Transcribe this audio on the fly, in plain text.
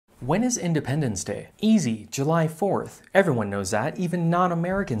When is Independence Day? Easy, July 4th. Everyone knows that, even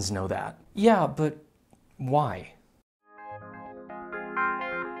non-Americans know that. Yeah, but why?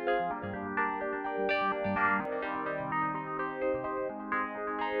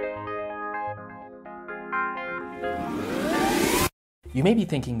 You may be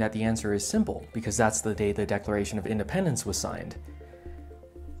thinking that the answer is simple, because that's the day the Declaration of Independence was signed.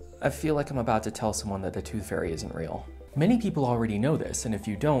 I feel like I'm about to tell someone that the Tooth Fairy isn't real. Many people already know this, and if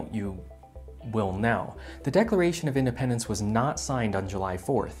you don't, you will now. The Declaration of Independence was not signed on July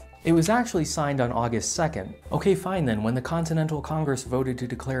 4th. It was actually signed on August 2nd. Okay, fine then, when the Continental Congress voted to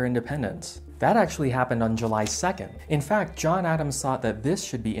declare independence. That actually happened on July 2nd. In fact, John Adams thought that this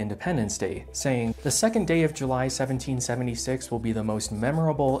should be Independence Day, saying, "The second day of July 1776 will be the most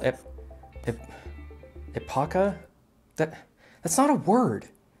memorable epocha?" That's not a word.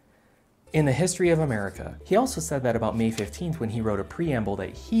 In the history of America. He also said that about May 15th when he wrote a preamble that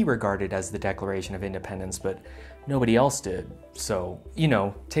he regarded as the Declaration of Independence, but nobody else did. So, you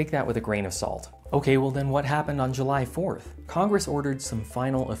know, take that with a grain of salt. Okay, well then what happened on July 4th? Congress ordered some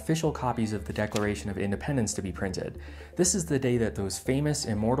final official copies of the Declaration of Independence to be printed. This is the day that those famous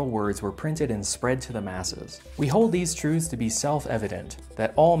immortal words were printed and spread to the masses. We hold these truths to be self-evident,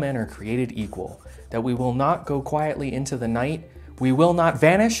 that all men are created equal, that we will not go quietly into the night, we will not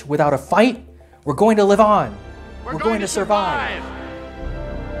vanish without a fight. We're going to live on. We're going to survive.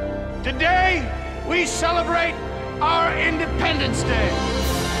 Today, we celebrate our Independence Day.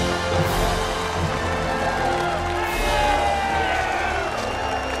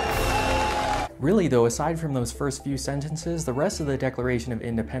 Really though, aside from those first few sentences, the rest of the Declaration of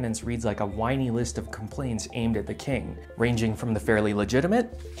Independence reads like a whiny list of complaints aimed at the king, ranging from the fairly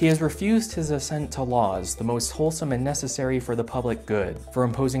legitimate, he has refused his assent to laws, the most wholesome and necessary for the public good, for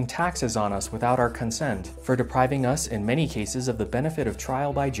imposing taxes on us without our consent, for depriving us in many cases of the benefit of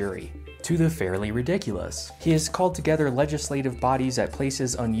trial by jury, to the fairly ridiculous. He has called together legislative bodies at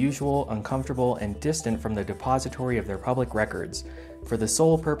places unusual, uncomfortable, and distant from the depository of their public records, for the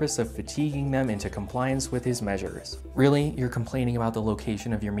sole purpose of fatiguing them into compliance with his measures. Really? You're complaining about the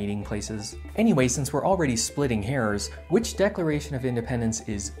location of your meeting places? Anyway, since we're already splitting hairs, which Declaration of Independence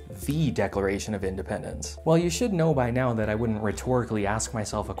is the Declaration of Independence? Well, you should know by now that I wouldn't rhetorically ask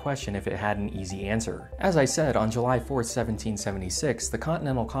myself a question if it had an easy answer. As I said, on July 4th, 1776, the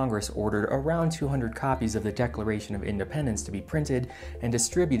Continental Congress ordered around 200 copies of the Declaration of Independence to be printed and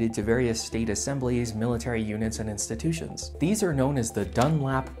distributed to various state assemblies, military units, and institutions. These are known as the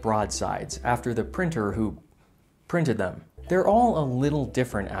Dunlap broadsides, after the printer who printed them. They're all a little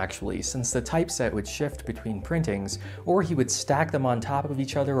different actually, since the typeset would shift between printings, or he would stack them on top of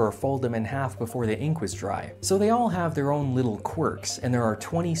each other or fold them in half before the ink was dry. So they all have their own little quirks, and there are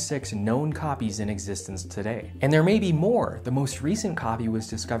 26 known copies in existence today. And there may be more. The most recent copy was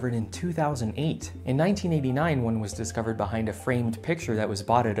discovered in 2008. In 1989, one was discovered behind a framed picture that was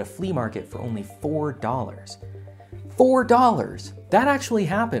bought at a flea market for only $4. $4! That actually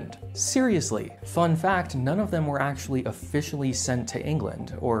happened. Seriously. Fun fact, none of them were actually officially sent to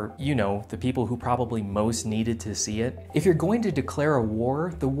England, or, you know, the people who probably most needed to see it. If you're going to declare a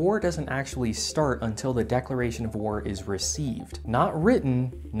war, the war doesn't actually start until the declaration of war is received. Not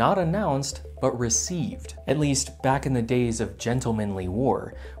written, not announced, but received. At least back in the days of gentlemanly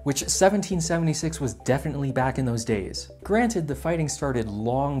war, which 1776 was definitely back in those days. Granted, the fighting started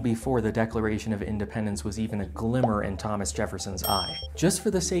long before the Declaration of Independence was even a glimmer in Thomas Jefferson's eye. Just for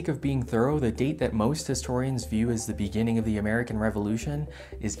the sake of being thorough, the date that most historians view as the beginning of the American Revolution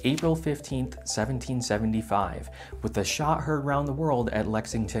is April 15th, 1775, with the shot heard round the world at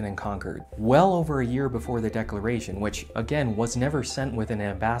Lexington and Concord. Well over a year before the Declaration, which again was never sent with an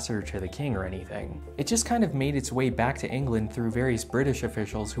ambassador to the king or anything. It just kind of made its way back to England through various British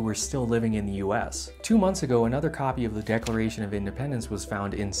officials who were still living in the US. 2 months ago, another copy of the Declaration of Independence was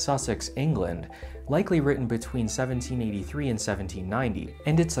found in Sussex, England, likely written between 1783 and 1790.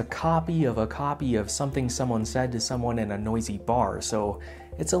 And it's a copy of something someone said to someone in a noisy bar, so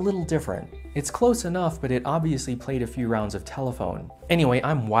it's a little different. It's close enough, but it obviously played a few rounds of telephone. Anyway,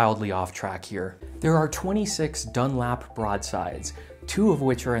 I'm wildly off track here. There are 26 Dunlap broadsides, 2 of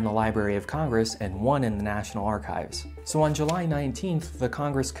which are in the Library of Congress and 1 in the National Archives. So on July 19th, the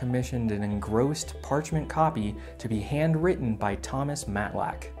Congress commissioned an engrossed parchment copy to be handwritten by Thomas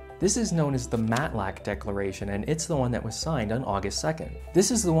Matlack. This is known as the Matlack Declaration, and it's the one that was signed on August 2nd. This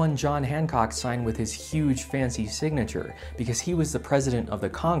is the one John Hancock signed with his huge fancy signature, because he was the president of the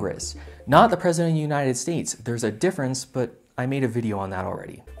Congress, not the president of the United States. There's a difference, but I made a video on that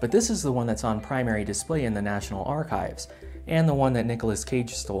already. But this is the one that's on primary display in the National Archives. and the one that Nicolas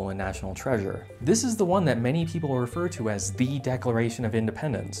Cage stole in National Treasure. This is the one that many people refer to as the Declaration of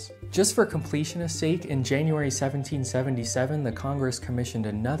Independence. Just for completionist's sake, in January 1777, the Congress commissioned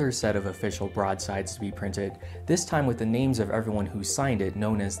another set of official broadsides to be printed, this time with the names of everyone who signed it,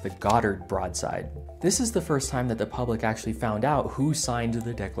 known as the Goddard broadside. This is the first time that the public actually found out who signed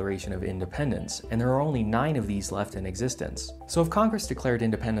the Declaration of Independence, and there are only 9 of these left in existence. So if Congress declared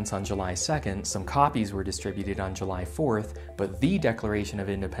independence on July 2nd, some copies were distributed on July 4th, but the Declaration of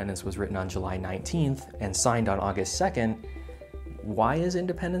Independence was written on July 19th and signed on August 2nd, why is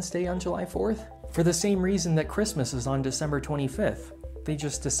Independence Day on July 4th? For the same reason that Christmas is on December 25th. They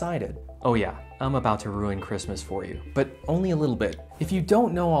just decided. Oh yeah, I'm about to ruin Christmas for you, but only a little bit. If you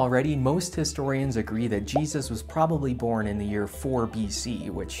don't know already, most historians agree that Jesus was probably born in the year 4 BC,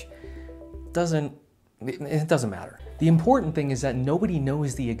 which doesn't matter. The important thing is that nobody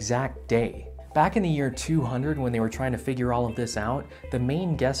knows the exact day. Back in the year 200, when they were trying to figure all of this out, the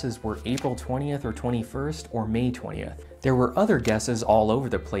main guesses were April 20th or 21st or May 20th. There were other guesses all over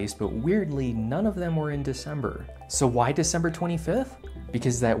the place, but weirdly, none of them were in December. So why December 25th?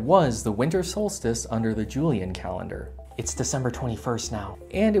 Because that was the winter solstice under the Julian calendar. It's December 21st now.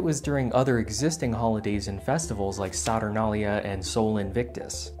 And it was during other existing holidays and festivals like Saturnalia and Sol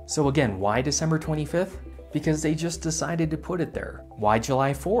Invictus. So again, why December 25th? Because they just decided to put it there. Why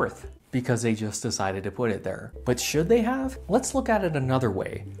July 4th? Because they just decided to put it there. But should they have? Let's look at it another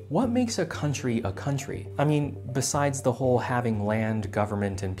way. What makes a country a country? I mean, besides the whole having land,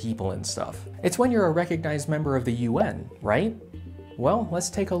 government, and people and stuff. It's when you're a recognized member of the UN, right? Well, let's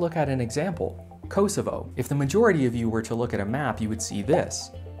take a look at an example. Kosovo. If the majority of you were to look at a map, you would see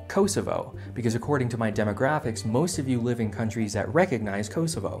this. Kosovo, because according to my demographics, most of you live in countries that recognize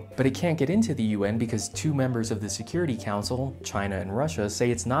Kosovo. But it can't get into the UN because 2 members of the Security Council, China and Russia,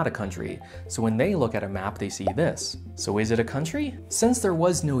 say it's not a country. So when they look at a map, they see this. So is it a country? Since there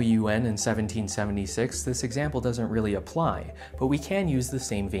was no UN in 1776, this example doesn't really apply, but we can use the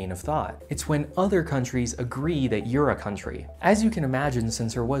same vein of thought. It's when other countries agree that you're a country. As you can imagine,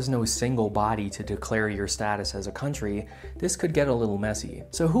 since there was no single body to declare your status as a country, this could get a little messy.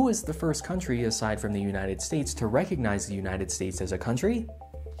 So who is the first country aside from the United States to recognize the United States as a country?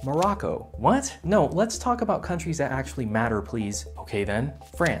 Morocco. What? No, let's talk about countries that actually matter, please. Okay then,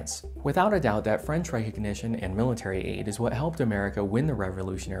 France. Without a doubt, that French recognition and military aid is what helped America win the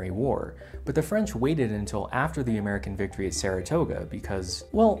Revolutionary War. But the French waited until after the American victory at Saratoga because,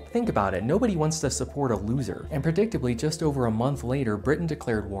 well, think about it, nobody wants to support a loser. And predictably, just over a month later, Britain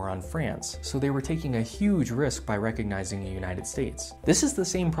declared war on France, so they were taking a huge risk by recognizing the United States. This is the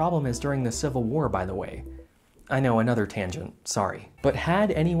same problem as during the Civil War, by the way. I know, another tangent, sorry. But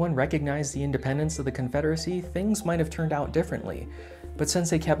had anyone recognized the independence of the Confederacy, things might have turned out differently. But since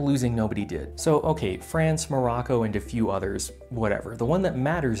they kept losing, nobody did. So okay, France, Morocco, and a few others, whatever. The one that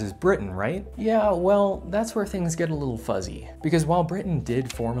matters is Britain, right? Yeah, well, that's where things get a little fuzzy. Because while Britain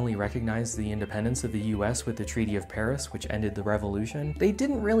did formally recognize the independence of the US with the Treaty of Paris, which ended the revolution, they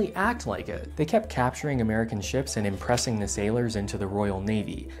didn't really act like it. They kept capturing American ships and impressing the sailors into the Royal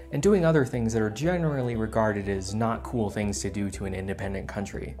Navy, and doing other things that are generally regarded as not cool things to do to an independent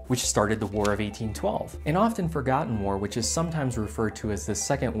country, which started the War of 1812, an often forgotten war which is sometimes referred to as the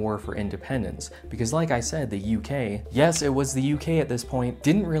Second War for Independence, because like I said, the UK, yes, it was the UK at this point,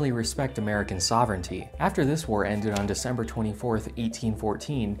 didn't really respect American sovereignty. After this war ended on December 24th,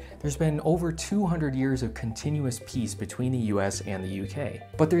 1814, there's been over 200 years of continuous peace between the US and the UK.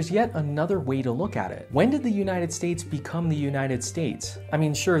 But there's yet another way to look at it. When did the United States become the United States? I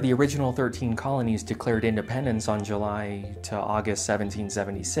mean, sure, the original 13 colonies declared independence on July to August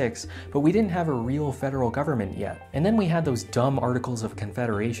 1776, but we didn't have a real federal government yet. And then we had those dumb Articles of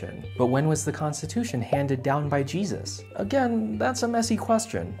Confederation. But when was the Constitution handed down by Jesus? Again, that's a messy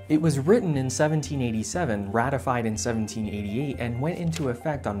question. It was written in 1787, ratified in 1788, and went into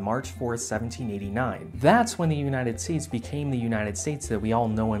effect on March 4th, 1789. That's when the United States became the United States that we all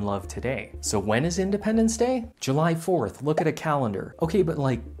know and love today. So when is Independence Day? July 4th, look at a calendar. Okay, but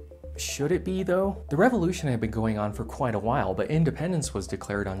like, should it be though? The revolution had been going on for quite a while, but independence was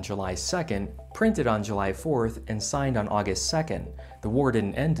declared on July 2nd, printed on July 4th, and signed on August 2nd. The war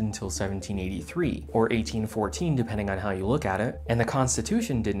didn't end until 1783, or 1814 depending on how you look at it, and the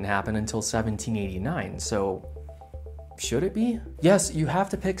Constitution didn't happen until 1789, so should it be? Yes, you have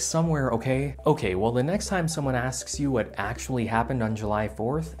to pick somewhere, okay? Okay, well the next time someone asks you what actually happened on July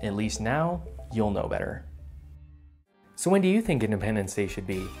 4th, at least now, you'll know better. So when do you think Independence Day should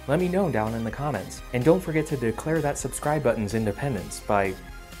be? Let me know down in the comments. And don't forget to declare that subscribe button's independence by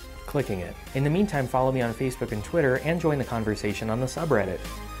clicking it. In the meantime, follow me on Facebook and Twitter and join the conversation on the subreddit.